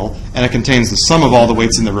diagonal, and it contains the sum of all the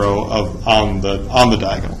weights in the row on the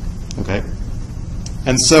diagonal. Okay,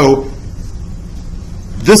 and so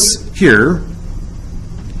this here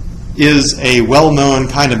is a well-known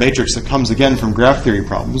kind of matrix that comes again from graph theory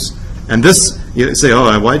problems. And this, you say,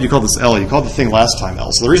 oh, why did you call this L? You called the thing last time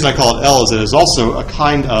L. So the reason I call it L is that it is also a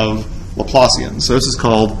kind of Laplacian. So this is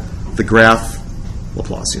called the graph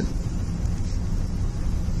Laplacian.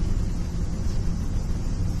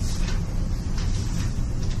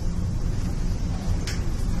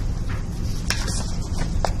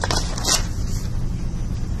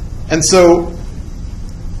 And so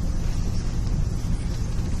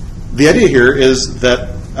the idea here is that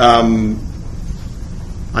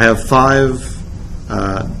I have 5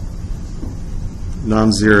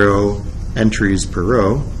 non-zero entries per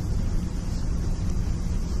row.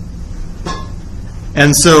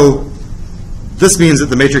 And so this means that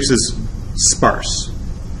the matrix is sparse.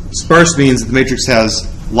 Sparse means that the matrix has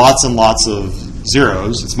lots and lots of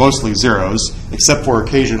zeros. It's mostly zeros, except for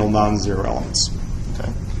occasional non-zero elements. Okay.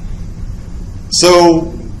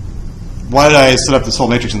 So why did I set up this whole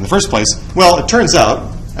matrix in the first place? Well, it turns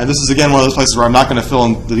out, and this is again one of those places where I'm not going to fill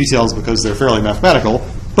in the details because they're fairly mathematical,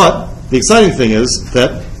 but the exciting thing is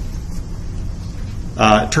that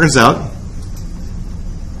it turns out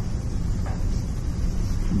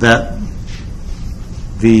that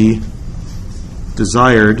the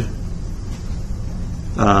desired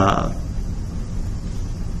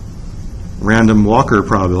random walker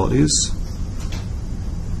probabilities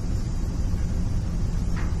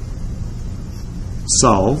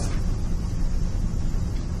solve,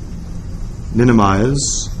 minimize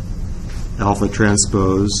alpha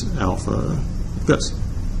transpose alpha like this.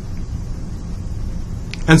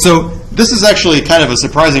 And so this is actually kind of a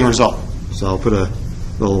surprising result. So I'll put a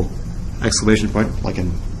little exclamation point, like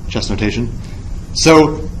in chess notation.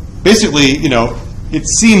 So basically, it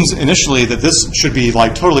seems initially that this should be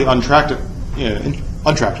like totally intractable.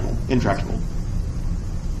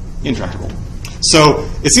 So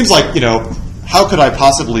it seems like, how could I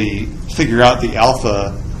possibly figure out the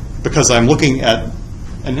alpha, because I'm looking at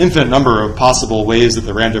an infinite number of possible ways that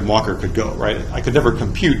the random walker could go, right? I could never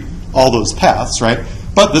compute all those paths, right?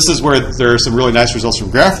 But this is where there are some really nice results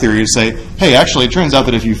from graph theory to say, hey, actually, it turns out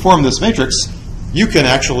that if you form this matrix, you can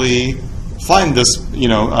actually find this,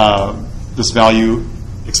 this this value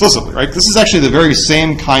explicitly, right? This is actually the very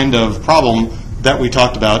same kind of problem that we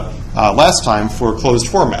talked about last time for closed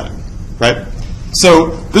formatting, right? So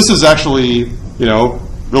this is actually,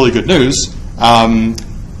 really good news. And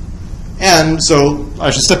so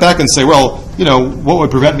I should step back and say, well, what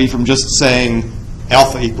would prevent me from just saying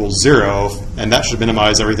alpha equals 0, and that should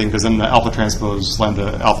minimize everything because then the alpha transpose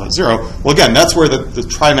lambda alpha is 0. Well, again, that's where the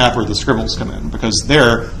trimap or the scribbles come in, because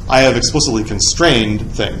there I have explicitly constrained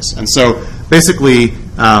things. And so basically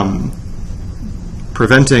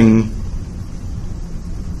preventing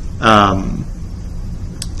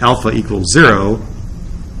alpha equals 0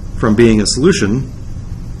 from being a solution,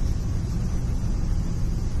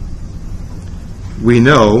 we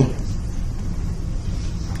know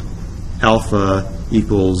alpha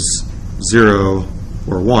equals 0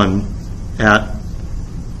 or 1 at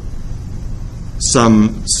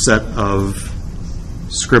some set of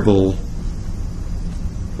scribble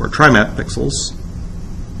or trimap pixels.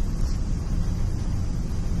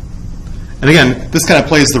 And again, this kind of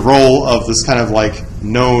plays the role of this kind of like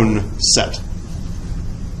known set.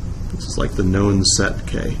 This is like the known set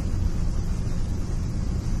K.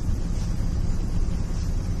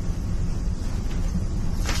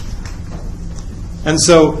 And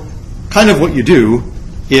so kind of what you do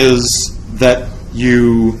is that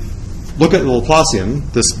you look at the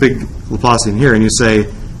Laplacian, this big Laplacian here, and you say,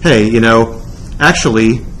 hey,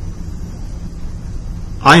 actually,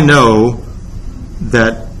 I know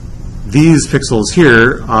that these pixels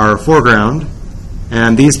here are foreground,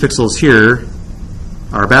 and these pixels here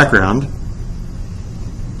are background.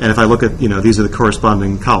 And if I look at, these are the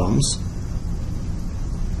corresponding columns.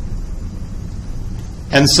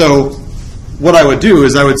 And so what I would do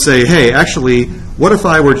is I would say, hey, actually, what if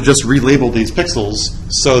I were to just relabel these pixels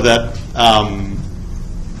so that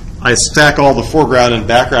I stack all the foreground and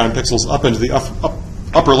background pixels up into the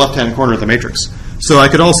upper left-hand corner of the matrix? So I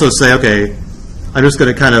could also say, okay, I'm just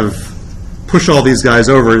going to kind of push all these guys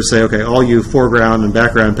over to say, okay, all you foreground and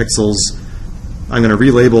background pixels, I'm going to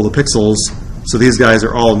relabel the pixels so these guys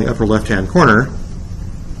are all in the upper left-hand corner.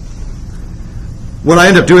 What I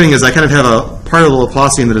end up doing is I kind of have a part of the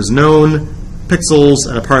Laplacian that is known pixels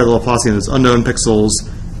and a part of the Laplacian that's unknown pixels,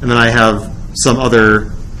 and then I have some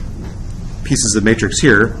other pieces of matrix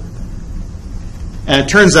here. And it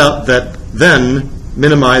turns out that then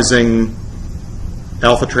minimizing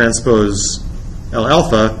alpha transpose L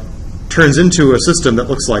alpha turns into a system that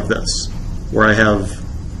looks like this, where I have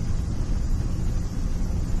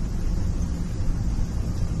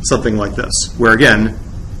something like this, where again,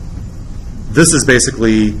 this is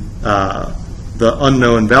basically the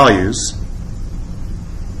unknown values.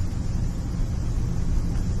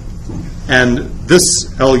 And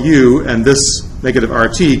this LU and this negative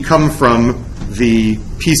RT come from the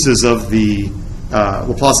pieces of the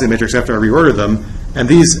Laplacian matrix after I reorder them. And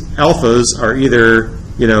these alphas are either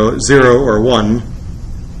 0 or 1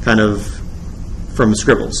 kind of from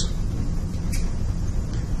scribbles.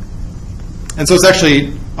 And so it's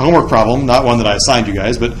actually a homework problem, not one that I assigned you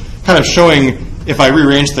guys, but kind of showing if I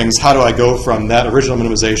rearrange things, how do I go from that original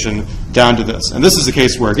minimization down to this? And this is a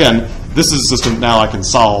case where, again, this is a system now I can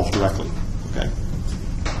solve directly. Okay.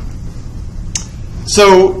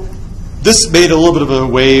 So this made a little bit of a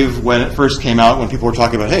wave when it first came out, when people were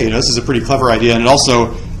talking about, hey, this is a pretty clever idea, and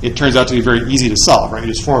it turns out to be very easy to solve, right? You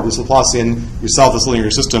just form this Laplacian, you solve this linear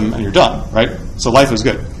system, and you're done, right? So life is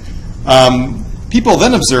good. People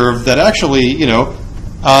then observed that actually,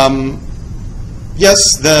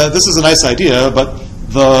 yes, this is a nice idea, but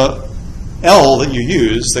the L that you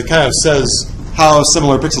use that kind of says how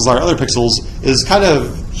similar pixels are to other pixels is kind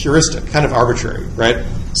of heuristic, kind of arbitrary, right?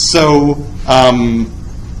 So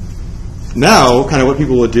now kind of what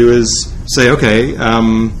people would do is say, okay,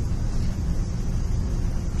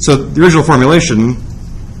 so the original formulation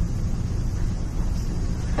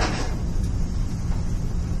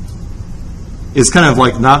is kind of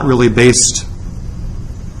like not really based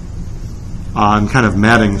on kind of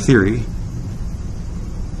matting theory,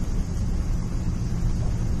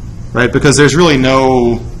 right? Because there's really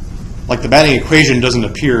no, like the matting equation doesn't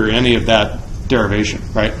appear in any of that derivation,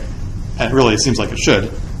 right? And really it seems like it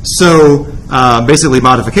should. So basically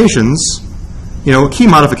modifications, a key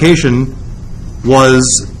modification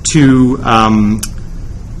was to,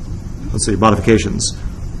 let's see, modifications.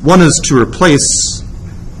 One is to replace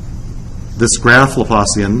this graph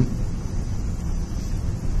Laplacian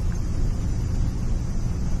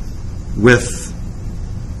with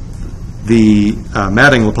the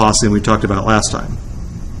matting Laplacian we talked about last time.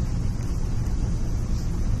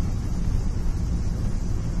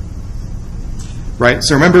 Right,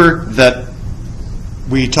 so remember that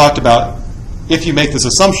we talked about if you make this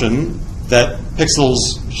assumption that pixels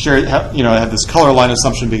share, have this color line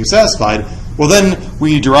assumption being satisfied, well then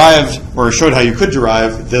we derived, or showed how you could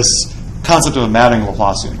derive, this concept of a matting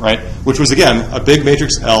Laplacian, right? Which was, again, a big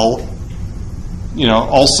matrix L,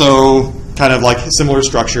 also kind of like similar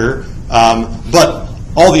structure, but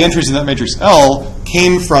all the entries in that matrix L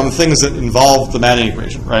came from things that involved the matting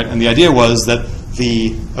equation, right? And the idea was that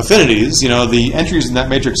the affinities, the entries in that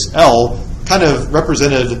matrix L kind of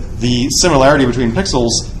represented the similarity between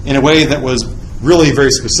pixels in a way that was really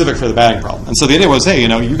very specific for the matting problem. And so the idea was, hey,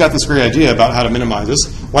 you got this great idea about how to minimize this.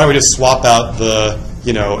 Why don't we just swap out the,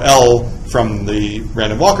 L from the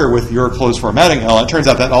random walker with your closed form matting L? And it turns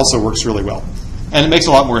out that also works really well. And it makes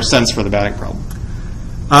a lot more sense for the matting problem.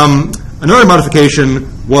 Another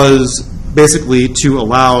modification was basically to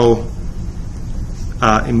allow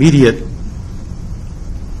immediate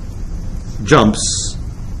jumps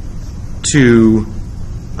to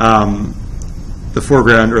the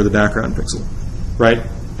foreground or the background pixel, right?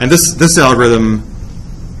 And this algorithm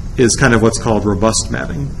is kind of what's called robust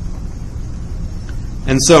matting.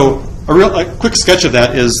 And so a quick sketch of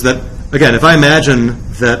that is that, again, if I imagine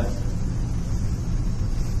that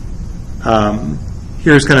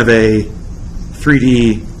here's kind of a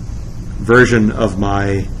 3D version of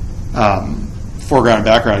my foreground and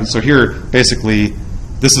background. So here, basically,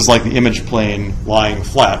 this is like the image plane lying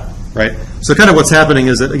flat, right? So kind of what's happening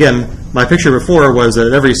is that, again, my picture before was that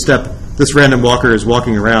at every step, this random walker is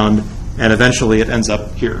walking around, and eventually it ends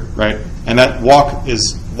up here, right? And that walk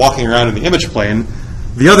is walking around in the image plane.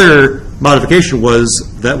 The other modification was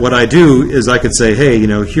that what I do is I could say, hey,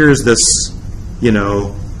 here's this,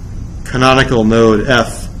 canonical node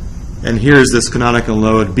F, and here's this canonical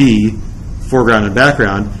node B, foreground and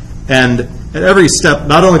background. And at every step,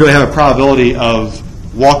 not only do I have a probability of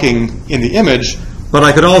walking in the image, but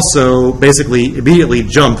I could also basically immediately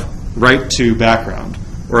jump right to background,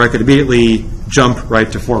 or I could immediately jump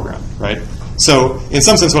right to foreground, right? So in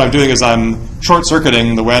some sense, what I'm doing is I'm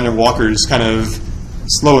short-circuiting the random walker's kind of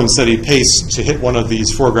slow and steady pace to hit one of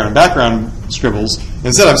these foreground and background scribbles.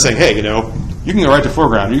 Instead, I'm saying, hey, you can go right to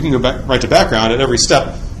foreground, you can go right to background at every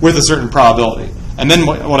step with a certain probability. And then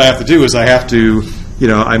what I have to do is I have to,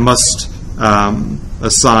 I must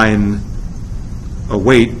assign a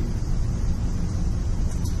weight,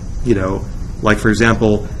 like for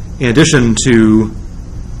example, in addition to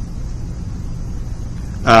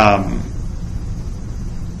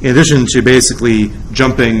basically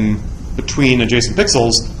jumping between adjacent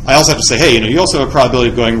pixels, I also have to say, hey, you also have a probability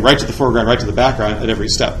of going right to the foreground, right to the background at every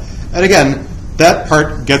step. And again, that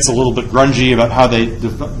part gets a little bit grungy about how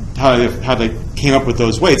they came up with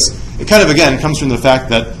those weights. It kind of, again, comes from the fact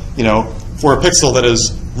that, for a pixel that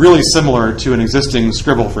is really similar to an existing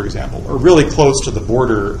scribble, for example, or really close to the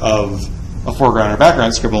border of a foreground or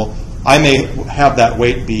background scribble, I may have that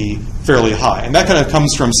weight be fairly high. And that kind of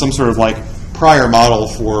comes from some sort of like prior model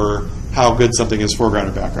for how good something is foreground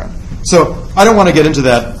and background. So I don't want to get into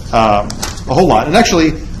that a whole lot. And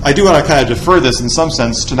actually, I do want to kind of defer this in some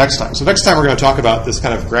sense to next time. So next time we're going to talk about this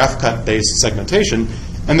kind of graph cut-based segmentation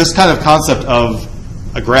and this kind of concept of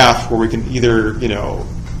a graph where we can either,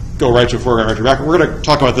 go right to foreground, right to background. We're going to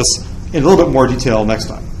talk about this in a little bit more detail next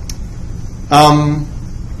time.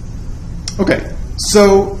 Okay,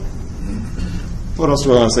 so what else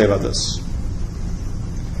do I want to say about this?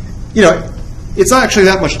 It's not actually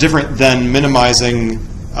that much different than minimizing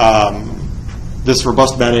this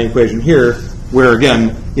robust matting equation here, where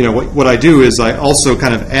again, what I do is I also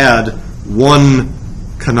kind of add one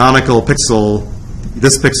canonical pixel.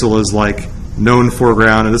 This pixel is like known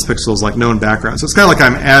foreground, and this pixel is like known background. So it's kind of like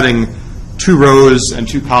I'm adding 2 rows and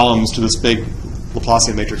 2 columns to this big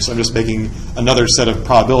Laplacian matrix. I'm just making another set of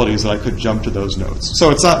probabilities that I could jump to those nodes. So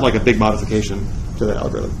it's not like a big modification to the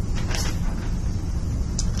algorithm.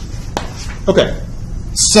 Okay,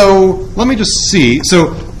 so let me just see.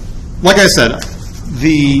 So, like I said,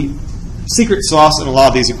 the secret sauce in a lot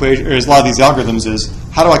of these equations, or a lot of these algorithms, is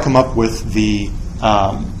how do I come up with the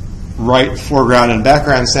right foreground and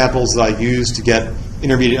background samples that I use to get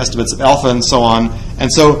intermediate estimates of alpha and so on.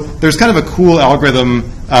 And so there's kind of a cool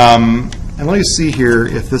algorithm. And let me see here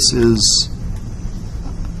if this is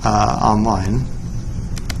online.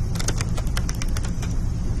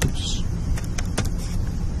 Oops.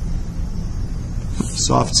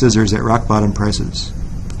 Soft scissors at rock bottom prices.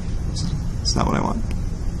 That's not what I want.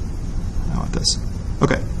 I want this.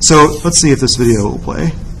 Okay, so let's see if this video will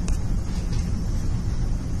play.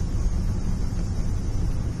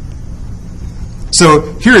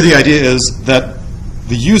 So here the idea is that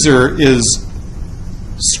the user is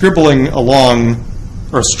scribbling along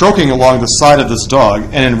or stroking along the side of this dog,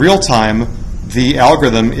 and in real time the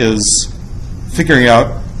algorithm is figuring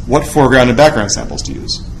out what foreground and background samples to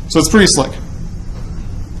use. So it's pretty slick.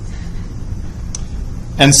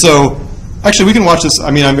 And so, actually, we can watch this.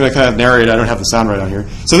 I mean, I'm going to kind of narrate. I don't have the sound right on here.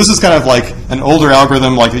 So this is kind of like an older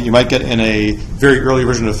algorithm like that you might get in a very early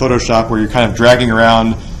version of Photoshop where you're kind of dragging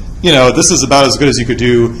around. You know, this is about as good as you could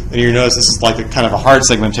do, and you notice this is like a kind of a hard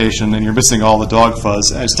segmentation, and you're missing all the dog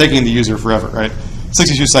fuzz, and it's taking the user forever, right?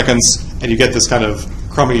 62 seconds, and you get this kind of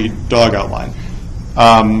crummy dog outline.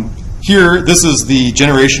 Here, this is the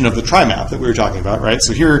generation of the trimap that we were talking about, right?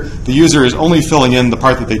 So here, the user is only filling in the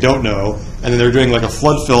part that they don't know, and then they're doing like a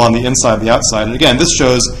flood fill on the inside and the outside. And again, this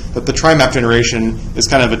shows that the trimap generation is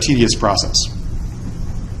kind of a tedious process.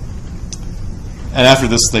 And after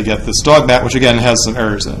this, they get this dog map, which again has some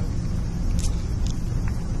errors in it.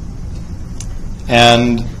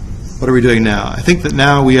 And what are we doing now? I think that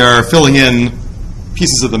now we are filling in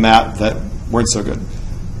pieces of the map that weren't so good.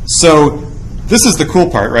 So this is the cool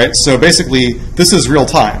part, right? So basically, this is real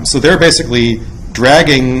time. So they're basically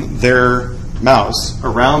dragging their mouse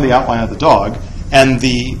around the outline of the dog, and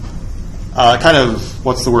the kind of,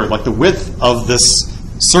 what's the word, like the width of this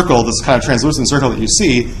circle, this kind of translucent circle that you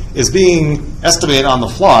see, is being estimated on the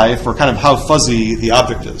fly for kind of how fuzzy the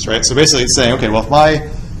object is, right? So basically it's saying, okay, well, if my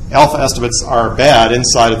alpha estimates are bad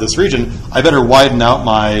inside of this region, I better widen out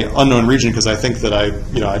my unknown region because I think that I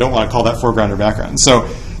don't want to call that foreground or background. So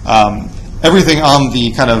everything on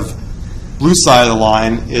the kind of blue side of the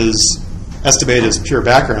line is estimated as pure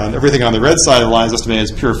background. Everything on the red side of the line is estimated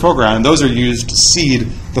as pure foreground, and those are used to seed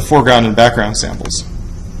the foreground and background samples.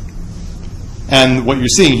 And what you're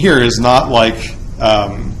seeing here is not like,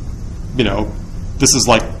 this is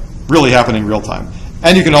like really happening real time.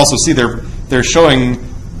 And you can also see they're showing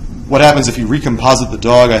what happens if you recomposite the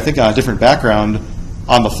dog, I think, on a different background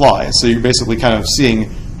on the fly. So you're basically kind of seeing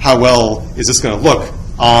how well is this going to look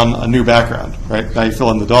on a new background, right? Now you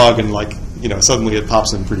fill in the dog and suddenly it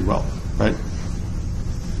pops in pretty well, right?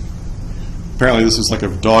 Apparently this is like a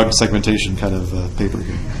dog segmentation kind of paper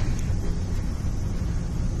here.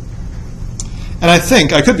 And I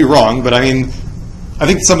think, I could be wrong, but I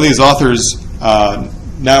think some of these authors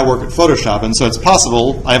now work at Photoshop, and so it's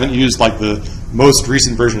possible, I haven't used like the most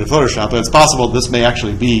recent version of Photoshop, but it's possible this may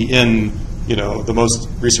actually be in the most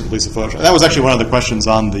recent release of Photoshop. That was actually one of the questions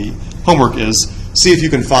on the homework is, see if you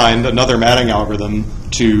can find another matting algorithm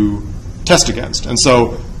to test against. And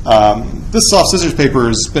so this soft scissors paper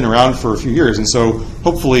has been around for a few years, and so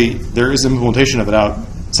hopefully there is implementation of it out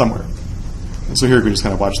somewhere. And so here we can just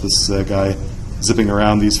kind of watch this guy zipping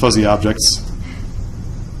around these fuzzy objects.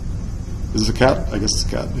 Is this a cat? I guess it's a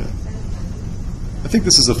cat, yeah. I think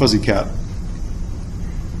this is a fuzzy cat.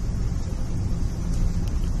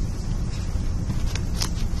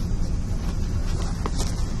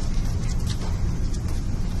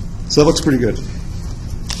 So that looks pretty good.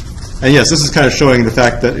 And yes, this is kind of showing the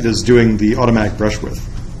fact that it is doing the automatic brush width.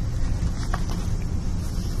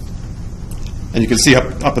 And you can see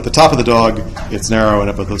up at the top of the dog, it's narrow, and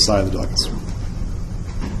up at the side of the dog, it's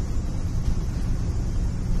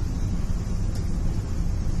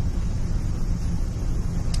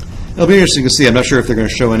it'll be interesting to see. I'm not sure if they're going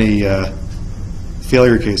to show any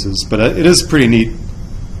failure cases, but it is pretty neat.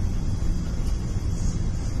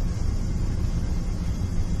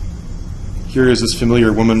 Here is this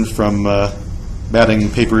familiar woman from matting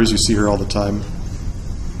papers. You see her all the time.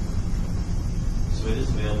 So it is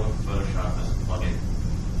available in Photoshop as a plugin.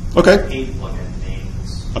 Okay. A paid plugin named.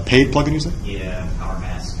 A paid plugin, you say? Yeah, Power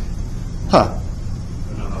Mask. Huh. I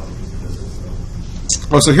don't know how to use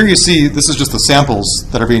it. Oh, so here you see, this is just the samples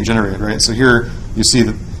that are being generated, right? So here you see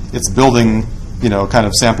that it's building, kind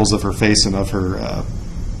of samples of her face and of her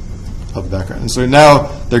of the background. And so now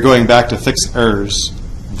they're going back to fix errors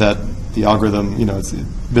that the algorithm, it's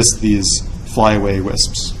missed these flyaway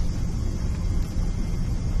wisps.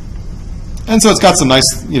 And so it's got some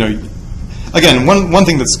nice, again, one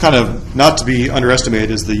thing that's kind of not to be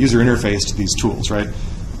underestimated is the user interface to these tools, right?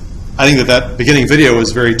 I think that beginning video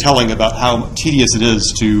is very telling about how tedious it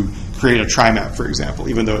is to create a trimap, for example,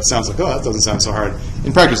 even though it sounds like, oh, that doesn't sound so hard.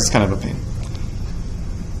 In practice, it's kind of a pain.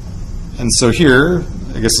 And so here,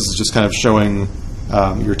 I guess this is just kind of showing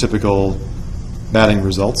your typical matting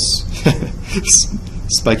results.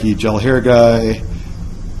 Spiky gel hair guy.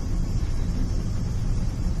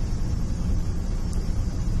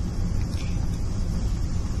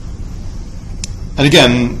 And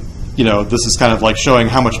again, this is kind of like showing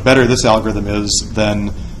how much better this algorithm is than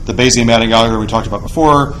the Bayesian matting algorithm we talked about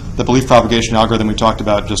before, the belief propagation algorithm we talked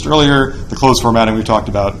about just earlier, the closed formatting we talked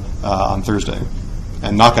about on Thursday.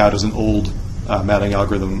 And knockout is an old matting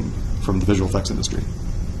algorithm from the visual effects industry.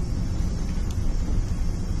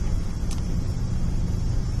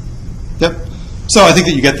 Yep. So I think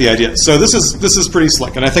that you get the idea. So this is pretty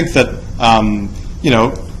slick, and I think that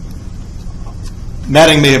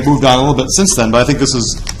matting may have moved on a little bit since then, but I think this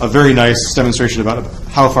is a very nice demonstration about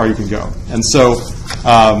how far you can go. And so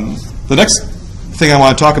the next thing I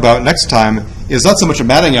want to talk about next time is not so much a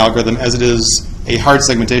matting algorithm as it is a hard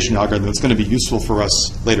segmentation algorithm that's going to be useful for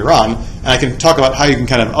us later on. And I can talk about how you can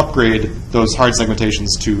kind of upgrade those hard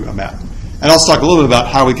segmentations to a mat. And I'll also talk a little bit about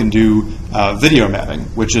how we can do video matting,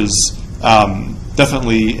 which is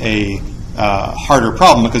definitely a harder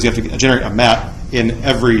problem because you have to generate a mat in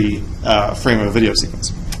every frame of a video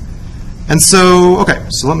sequence. And so, okay,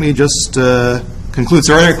 so let me just conclude.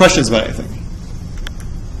 So are there any questions about anything?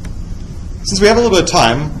 Since we have a little bit of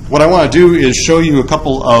time, what I want to do is show you a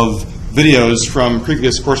couple of videos from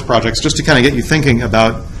previous course projects just to kind of get you thinking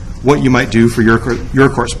about what you might do for your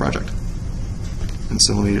course project. And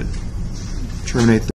so let me terminate